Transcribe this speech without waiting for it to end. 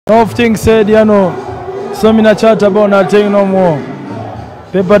Enough things said, you know. So me not chat about nothing no more.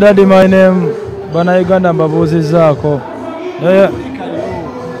 Paper Daddy my name. Bana Uganda mbabuzi zako. Yeah.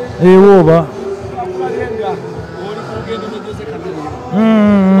 Over.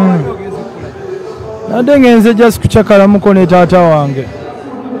 Nadengenze just kuchakala mukone tata wange.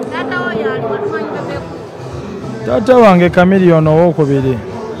 Tata wange Chameleon owokubiri.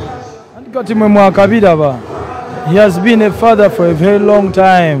 Kati mwe mwakabira ba. He has been a father for a very long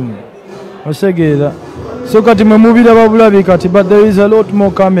time. Osegera. So kati mwe mubira babulabi kati, but there is a lot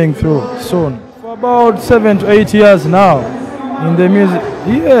more coming through soon. For about 7 to 8 years now in the music.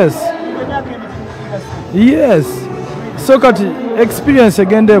 Yes. So kati experience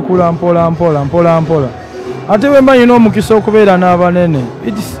agende kula mpola. Ate wemba you know mukisa okubeera n'abanene.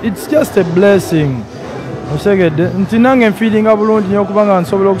 It's just a blessing. Osegede nti nange feeling abulungi nnyo kubanga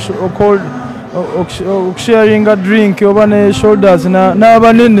nsobola sharing a drink oba ne shoulders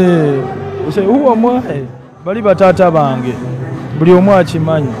n'abanene. Ose who am I? Bali batata bange. Buli omu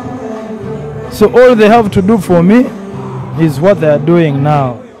akimanyi. So all they have to do for me is what they are doing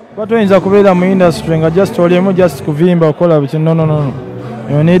now. But when you are in the industry, I just told you, just kuvimba okola biti. No.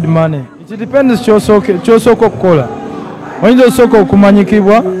 You need money. It depends chosoko kola. When you soko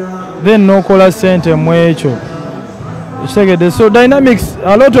kumanyikibwa, then no kola sente mwecho. So dynamics,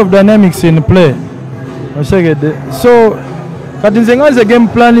 a lot of dynamics in play. So kati nze ngaze game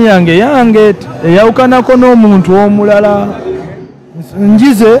plan yange yawukanako n'omuntu omulala.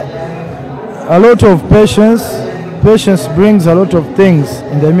 Njize a lot of patience. Patience brings a lot of things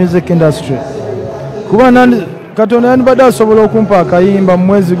in the music industry. Kuba Katonda yanibadde asobola okumpa akayimba mu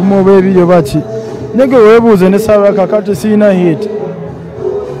mwezi gumu oba ebiri oba ki. Nege weebuuze ne Sarah kakati sirina hit.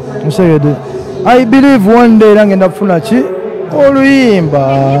 Musegede. I believe one day era ngenda kufuna ki?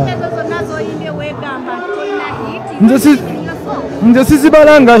 Oluyimba. Nze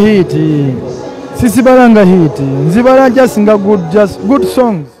sizibalanga hit. Nzibala just good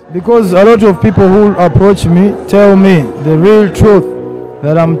songs. Because a lot of people who approach me tell me the real truth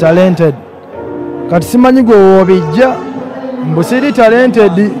that I'm talented. Kati simanyi gwe wobijja mbu siri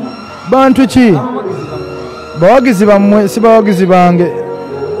talented bantu ki bawagizi bammwe si bawagizi bange.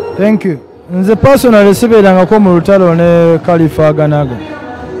 Thank you. Nze personally sibeerangako mu lutalo ne kalifaganaga.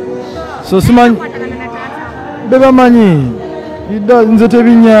 So simanyi bebamanyi nze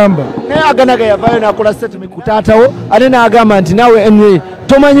tebinyamba. Naye aganaga yavaayo n'akola statement ku taatawo ate n'agamba nti nawe anyway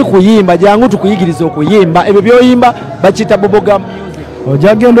tomanyi kuyimba jangu tukuyigiriza okuyimba ebyo byoyimba bakita bubblegum music.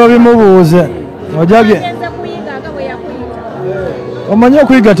 Ojagenda obimubuuze. Omanyi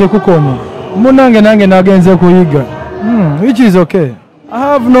okuyiga tekukoma. Munange nange nagenze kuyiga. Which is okay. I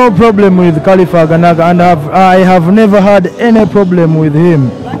have no problem with Khalifa Ganaga and I have never had any problem with him.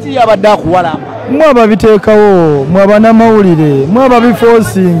 Lati yabadde akuwalamba. Mwaba biteekawo, mwaba namawulire, mwaba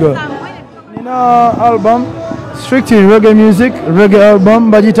biforcing. Nina album, strictly reggae music, reggae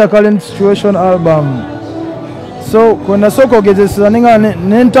album, bagita current situation album. So kwenda soko ogezesa ninga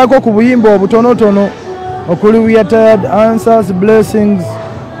nentako ku buyimba obutonotono okuli We Are Tired, Answers, Blessings.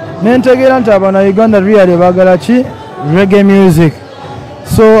 Nentegera nti abana Uganda really bagala ki reggae music.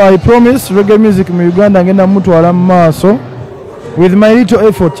 So I promise reggae music mu Uganda ngenda mutwala mu maaso with my little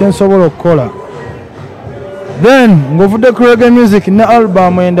effort kyensobola okukola. Then ng'ovudde ku reggae music ne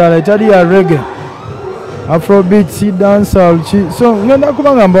album endala etali ya reggae, Afrobeat, dancehall, so ngenda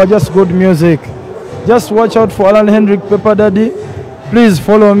kubanga mbawa just good music. Just watch out for Alan Hendrick, Paper Daddy. Please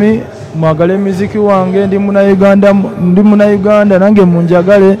follow me. Mwagale muziki wange ndi muna Uganda nange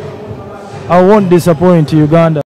munjagale. I won't disappoint Uganda.